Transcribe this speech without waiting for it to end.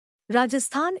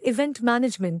Rajasthan Event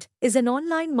Management is an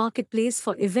online marketplace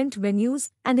for event venues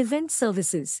and event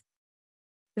services.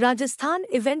 Rajasthan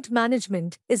Event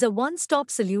Management is a one-stop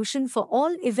solution for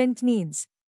all event needs.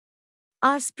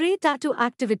 Our spray tattoo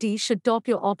activity should top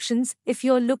your options if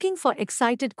you're looking for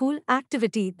excited cool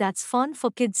activity that's fun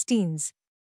for kids teens.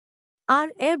 Our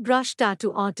airbrush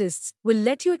tattoo artists will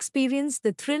let you experience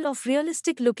the thrill of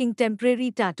realistic-looking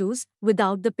temporary tattoos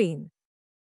without the pain.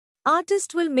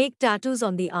 Artist will make tattoos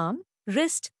on the arm,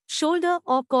 wrist, shoulder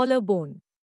or collarbone.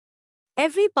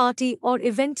 Every party or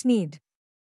event need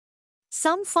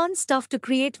some fun stuff to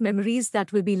create memories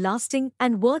that will be lasting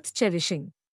and worth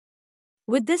cherishing.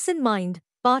 With this in mind,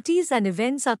 parties and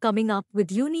events are coming up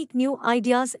with unique new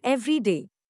ideas every day.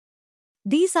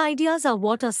 These ideas are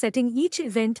what are setting each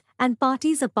event and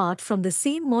parties apart from the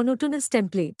same monotonous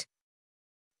template.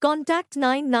 Contact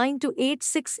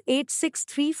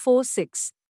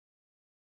 9928686346.